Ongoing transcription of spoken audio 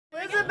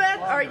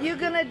are you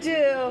gonna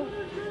do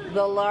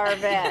the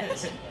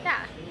Larvettes?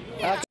 Yeah.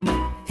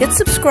 Okay. Hit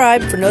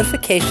subscribe for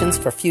notifications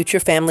for future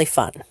family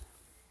fun.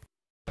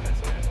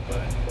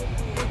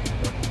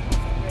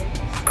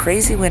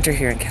 Crazy winter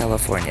here in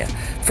California.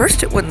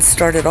 First it wouldn't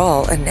start at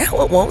all, and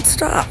now it won't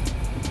stop.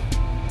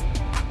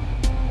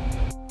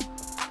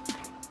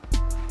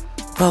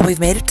 Well, we've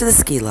made it to the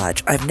ski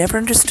lodge. I've never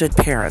understood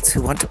parents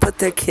who want to put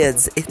their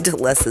kids into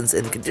lessons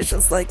in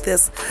conditions like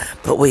this,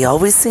 but we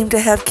always seem to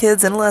have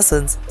kids in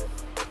lessons.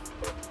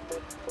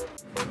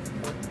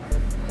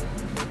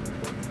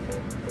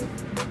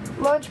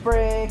 Lunch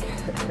break.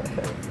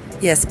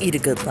 Yes, eat a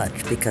good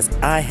lunch, because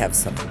I have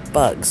some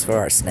bugs for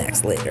our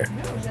snacks later.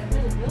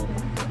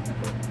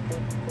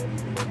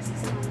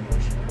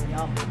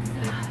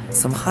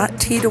 Some hot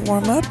tea to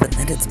warm up, and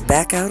then it's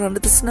back out onto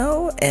the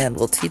snow, and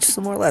we'll teach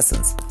some more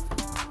lessons.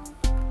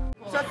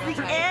 So it's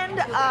the end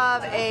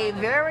of a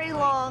very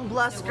long,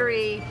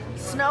 blustery,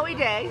 snowy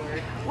day.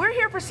 We're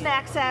here for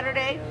Snack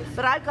Saturday,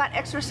 but I've got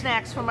extra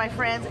snacks for my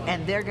friends,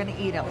 and they're gonna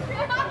eat them.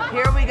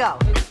 Here we go.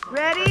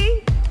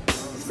 Ready,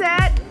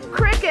 set,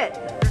 cricket.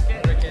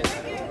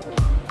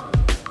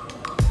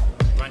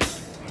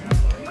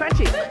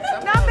 Crunchy.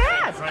 Not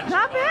bad.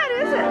 Not bad,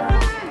 is it?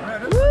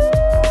 Woo!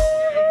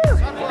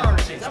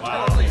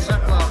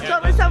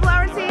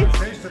 Sunflower seeds?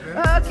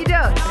 Okie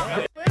doke.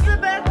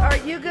 Elizabeth, are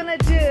you gonna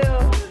do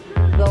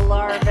the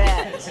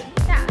Larvettes?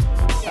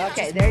 Yeah.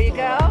 Okay, there you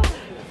go.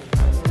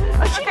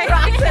 Oh, she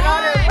drops it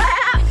on her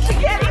lap. She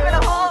can't even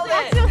hold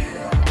it.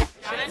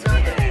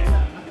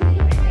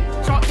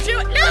 Chew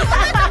it. No,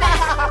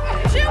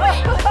 chew it.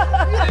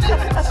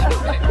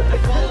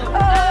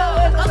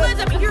 Oh,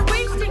 Elizabeth, you're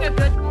wasting a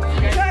good.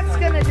 Chuck's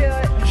gonna do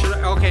it.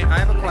 Okay, I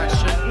have a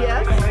question.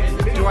 Yes?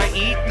 Do I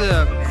eat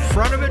the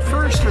front of it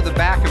first or the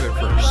back of it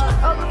first?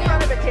 Oh, the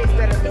front of it tastes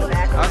better than the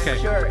back of it. Okay.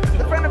 Sure.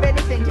 The front of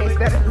anything tastes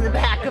better than the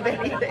back of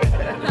anything.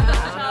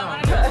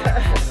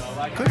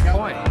 Good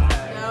point.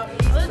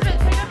 Elizabeth,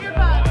 pick up your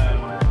butt.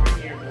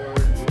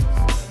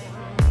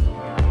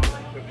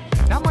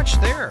 Not much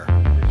there.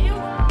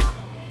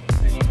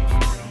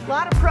 A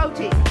lot of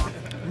protein.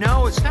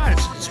 No, it's not.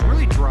 It's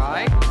really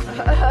dry.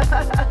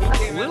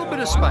 A little bit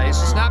of spice.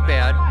 It's not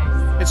bad.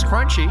 It's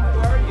crunchy.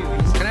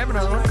 Can I have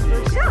another one?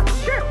 Yeah,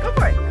 sure. Go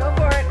for it. Go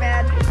for it,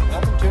 Madge.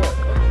 Nothing to it.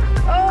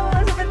 Oh,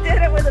 Elizabeth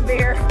did it with a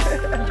beer. Look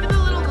at the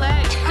little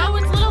leg. Oh,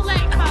 its little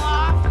leg fell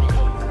off.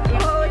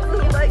 Oh, its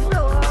little leg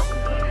fell off.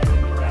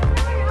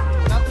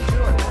 Nothing to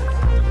it.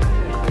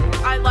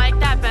 I like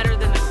that better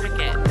than the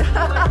cricket.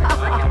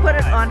 Put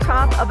it on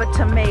top of a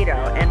tomato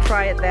and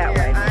try it that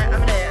way. I'm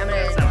gonna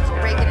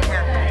break it in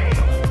half.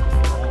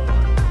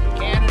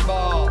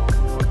 Cannonball.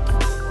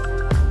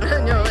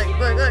 No,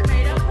 look.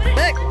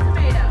 Look.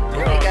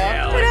 There you go.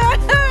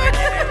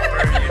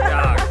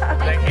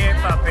 The hand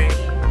puppy.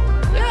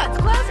 Yeah, it's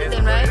classic then,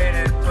 Put right? it in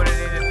and put it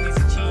in a piece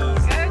of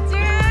cheese.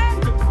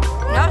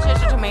 No, it's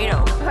just a tomato.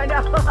 I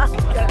know.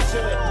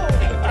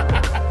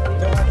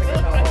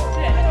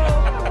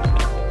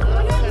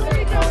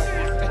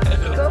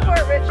 Go for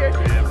it, Richard.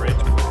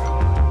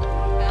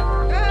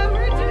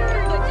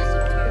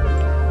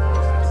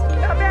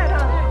 Not bad,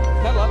 huh?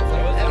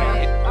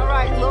 All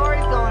right,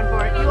 Lori's going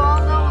for it. You all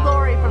know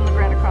Lori from the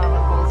Gramma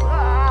Chronicles.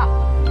 Ah,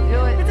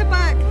 do it. It's a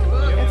bug.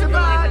 It's a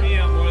bug.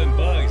 More than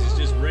bugs, it's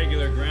just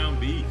regular ground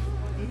beef.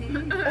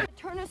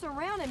 Turn us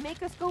around and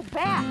make us go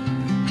back.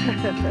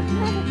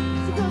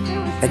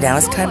 And now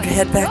it's time to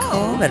head back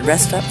home and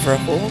rest up for a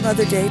whole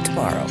nother day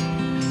tomorrow.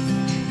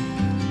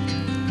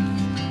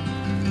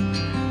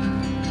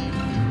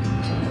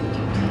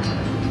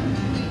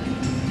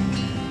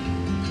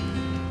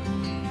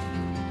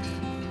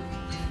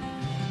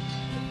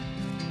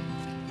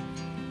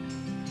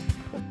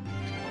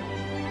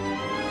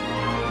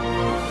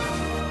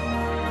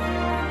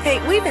 Hey,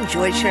 we've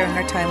enjoyed sharing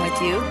our time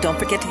with you. Don't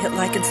forget to hit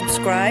like and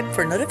subscribe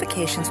for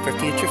notifications for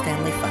future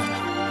family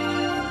fun.